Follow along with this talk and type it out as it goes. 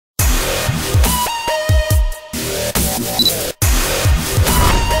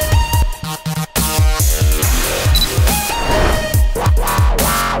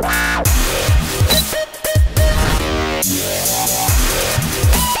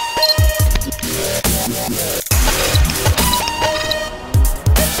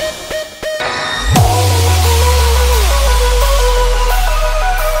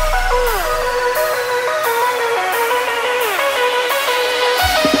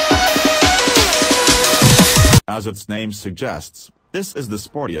As its name suggests, this is the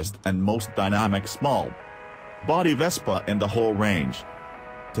sportiest and most dynamic small-body Vespa in the whole range.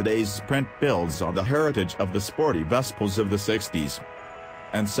 Today's Sprint builds on the heritage of the sporty Vespas of the 60s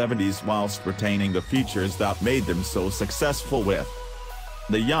and 70s whilst retaining the features that made them so successful with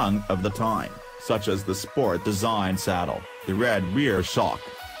the young of the time, such as the sport design saddle, the red rear shock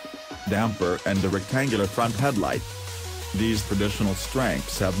damper and the rectangular front headlight. These traditional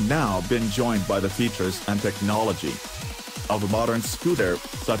strengths have now been joined by the features and technology of a modern scooter,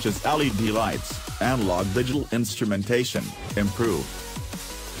 such as LED lights, analog digital instrumentation, improved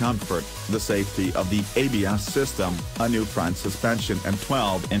comfort, the safety of the ABS system, a new front suspension and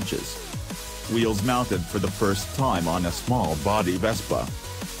 12 inches wheels mounted for the first time on a small-body Vespa.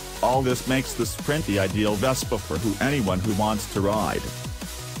 All this makes the Sprint the ideal Vespa for anyone who wants to ride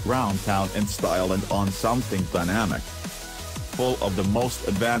round town in style and on something dynamic. Full of the most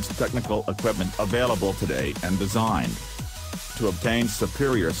advanced technical equipment available today and designed to obtain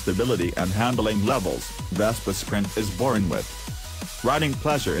superior stability and handling levels, Vespa Sprint is born with riding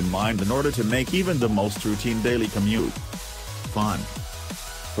pleasure in mind in order to make even the most routine daily commute fun.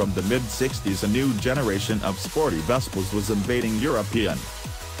 From the mid-60s, a new generation of sporty Vespas was invading European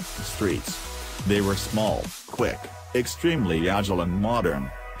streets. They were small, quick, extremely agile and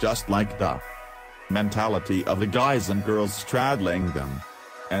modern, just like the mentality of the guys and girls straddling them.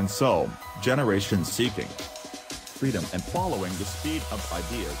 And so, generations seeking freedom and following the speed of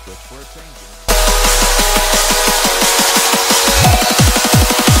ideas which were changing.